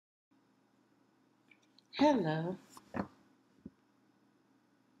Hello.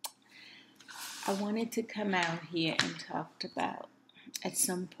 I wanted to come out here and talk about at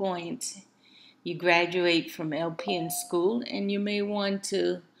some point you graduate from LPN school and you may want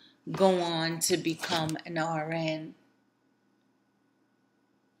to go on to become an RN.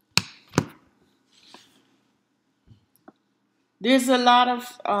 There's a lot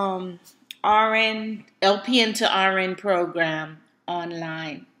of LPN to RN program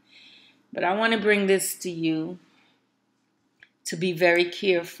online, but I want to bring this to you to be very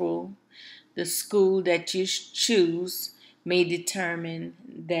careful. The school that you choose may determine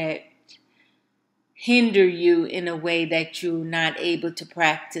that hinder you in a way that you're not able to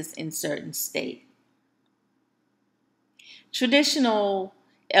practice in certain state. Traditional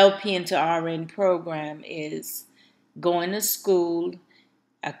LPN to RN program is going to school,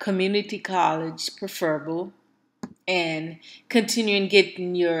 a community college preferable, and continuing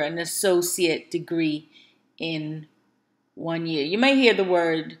getting an associate degree in 1 year. You may hear the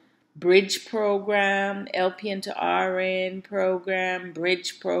word bridge program, LPN to RN program,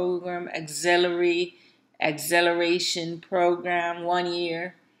 bridge program, acceleration program, 1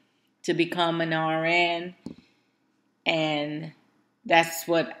 year to become an RN. And that's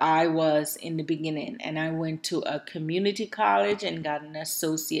what I was in the beginning. And I went to a community college and got an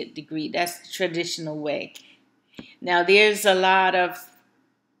associate degree. That's the traditional way. Now there's a lot of,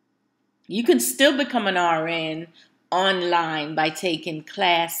 you can still become an RN online by taking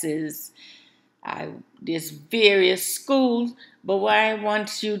classes. There's various schools, but what I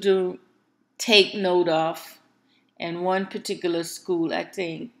want you to take note of, and one particular school,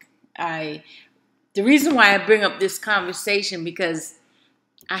 the reason why I bring up this conversation, because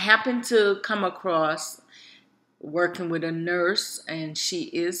I happened to come across working with a nurse, and she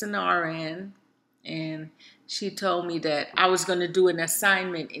is an RN, and she told me that I was going to do an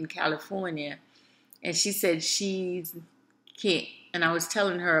assignment in California. And she said she can't, and I was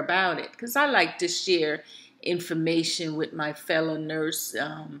telling her about it because I like to share information with my fellow nurses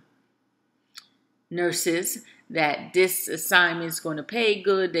that this assignment is going to pay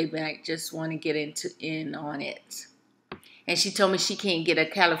good. They might just want to get in on it. And she told me she can't get a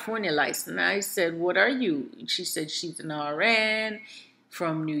California license. And I said, "What are you?" And she said she's an RN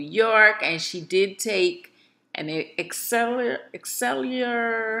from New York, and she did take an Excellior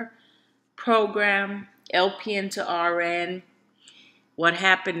program, LPN to RN. What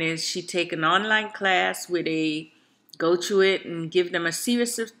happened is she take an online class where they go to it and give them a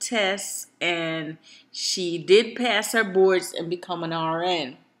series of tests, and she did pass her boards and become an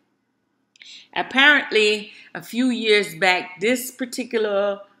RN. Apparently, a few years back, this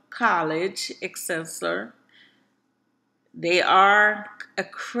particular college, Excelsior, they are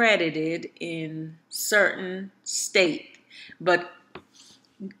accredited in certain state, but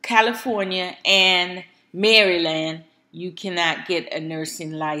California and Maryland, you cannot get a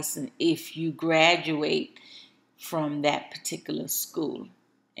nursing license if you graduate from that particular school.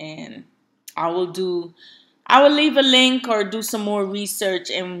 And I will leave a link or do some more research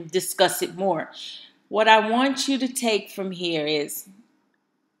and discuss it more. What I want you to take from here is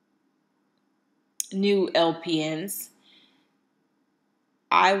new LPNs.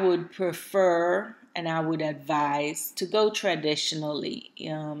 I would prefer and I would advise to go traditionally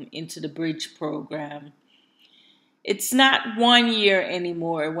into the bridge program. It's not 1 year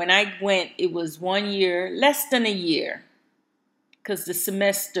anymore. When I went, it was 1 year, less than a year, because the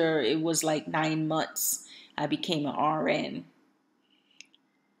semester, it was like 9 months. I became an RN.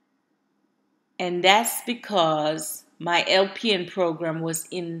 And that's because my LPN program was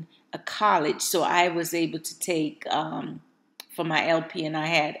in a college, so I was able to take for my LPN, I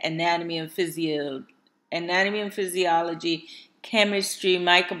had anatomy and physiology, chemistry,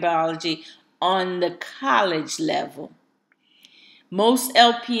 microbiology on the college level. Most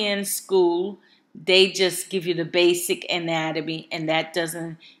LPN school, they just give you the basic anatomy, and that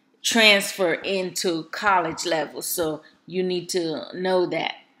doesn't transfer into college level. So you need to know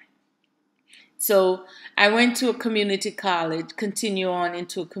that. So I went to a community college, continue on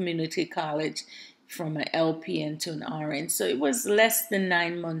into a community college, from an LPN to an RN. So it was less than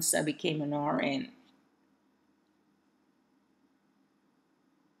 9 months I became an RN.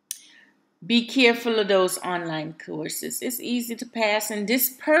 Be careful of those online courses. It's easy to pass. And this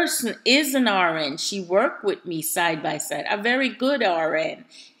person is an RN. She worked with me side by side. A very good RN.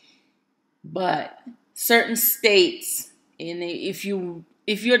 But certain states, and if you're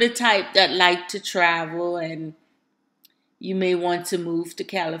the type that like to travel, and you may want to move to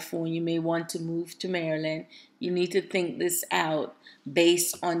California, you may want to move to Maryland, you need to think this out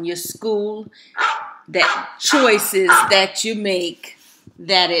based on your school, that choices that you make,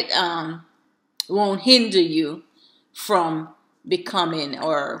 that it won't hinder you from becoming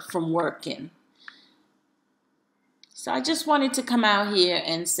or from working. So I just wanted to come out here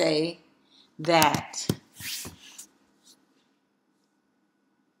and say that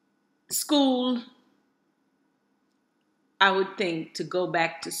school, I would think to go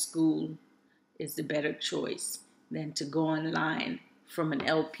back to school is the better choice than to go online from an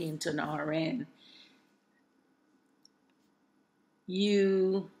LP into an RN.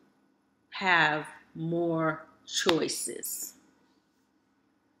 You have more choices.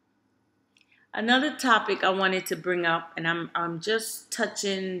 Another topic I wanted to bring up, and I'm just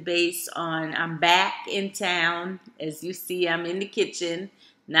touching base on, I'm back in town. As you see, I'm in the kitchen,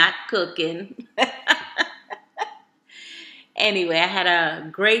 not cooking. Anyway, I had a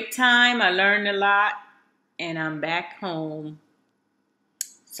great time. I learned a lot, and I'm back home.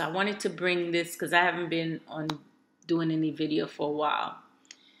 So I wanted to bring this because I haven't been on doing any video for a while.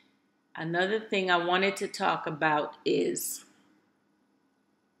 Another thing I wanted to talk about is,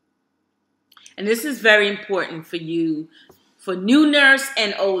 and this is very important for you, for new nurse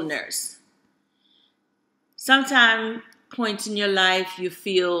and old nurse. Sometimes points in your life you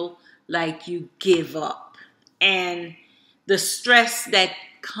feel like you give up, and the stress that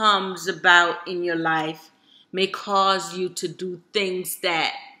comes about in your life may cause you to do things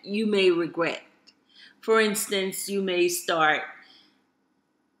that you may regret. For instance, you may start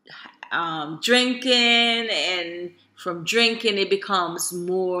drinking, and from drinking it becomes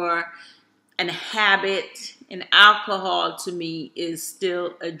more an habit. And alcohol to me is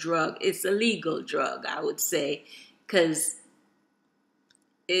still a drug. It's a legal drug, I would say, because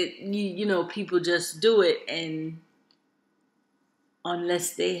you know, people just do it, and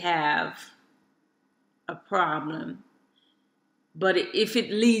unless they have a problem. But if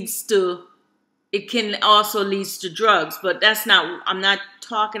it leads to, it can also lead to drugs, but that's not, I'm not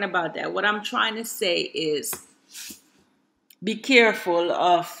talking about that. What I'm trying to say is be careful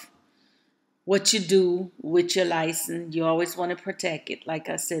of what you do with your license. You always want to protect it, like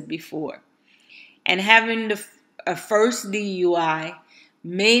I said before. And having a first DUI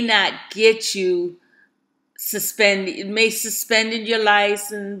may not get you suspended. It may suspend your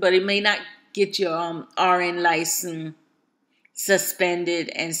license, but it may not get your RN license suspended,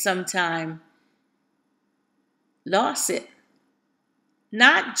 and sometime lost it.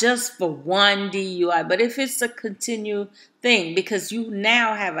 Not just for one DUI, but if it's a continual thing, because you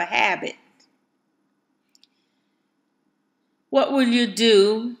now have a habit. What will you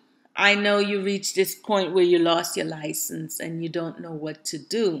do? I know you reached this point where you lost your license and you don't know what to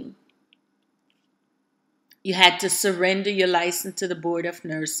do. You had to surrender your license to the Board of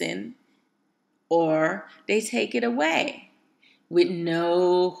Nursing, or they take it away with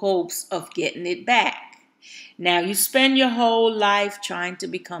no hopes of getting it back. Now, you spend your whole life trying to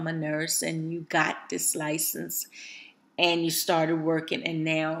become a nurse, and you got this license and you started working, and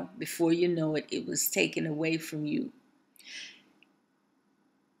now, before you know it, it was taken away from you.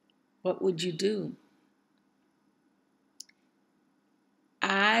 What would you do?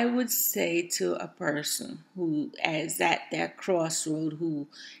 I would say to a person who is at that crossroad, who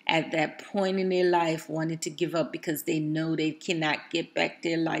at that point in their life wanted to give up because they know they cannot get back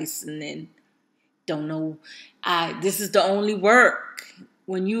their license and don't know, this is the only work.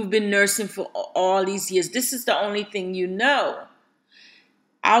 When you've been nursing for all these years, this is the only thing you know.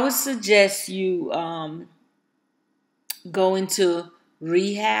 I would suggest you go into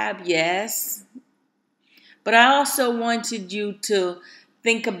rehab, yes. But I also wanted you to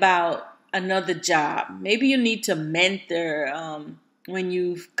think about another job. Maybe you need to mentor when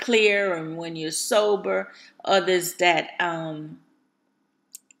you're clear and when you're sober, others that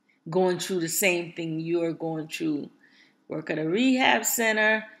going through the same thing you're going through. Work at a rehab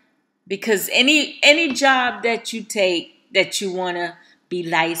center, because any job that you take that you want to be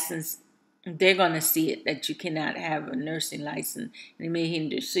licensed, they're going to see it that you cannot have a nursing license, and it may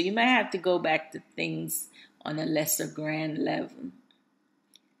hinder. So you might have to go back to things on a lesser grand level.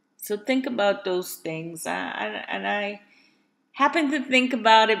 So think about those things. I happen to think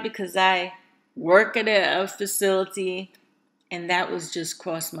about it because I work at a facility, and that was just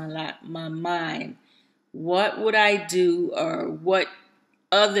crossed my mind. What would I do, or what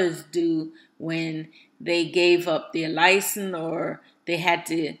others do when they gave up their license or they had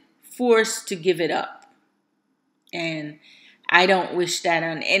to force to give it up? And I don't wish that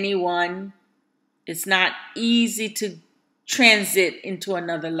on anyone. It's not easy to transit into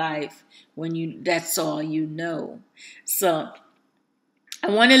another life when that's all you know. So I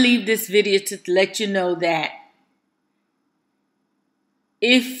want to leave this video to let you know that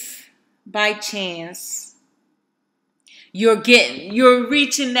if by chance You're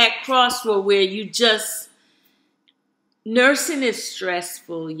reaching that crossroad where nursing is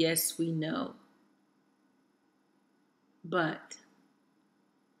stressful, yes, we know. But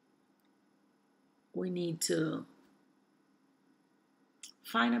we need to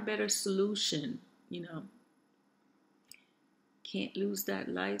find a better solution, Can't lose that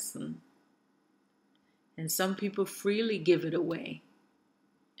license. And some people freely give it away.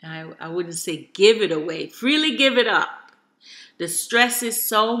 I wouldn't say give it away, freely give it up. The stress is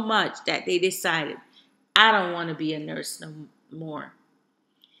so much that they decided, I don't want to be a nurse no more.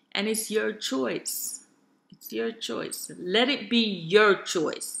 And it's your choice. It's your choice. Let it be your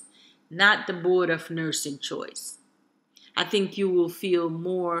choice, not the Board of Nursing choice. I think you will feel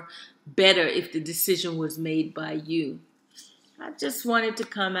more better if the decision was made by you. I just wanted to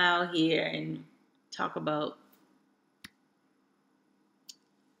come out here and talk about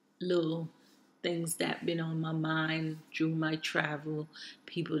little things that been on my mind through my travel,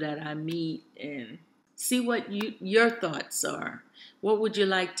 people that I meet, and see what your thoughts are. What would you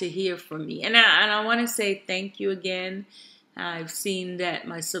like to hear from me? And I want to say thank you again. I've seen that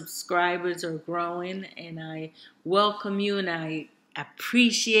my subscribers are growing, and I welcome you, and I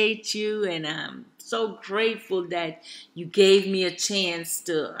appreciate you, and I'm so grateful that you gave me a chance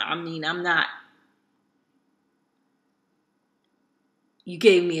to, you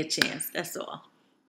gave me a chance, that's all.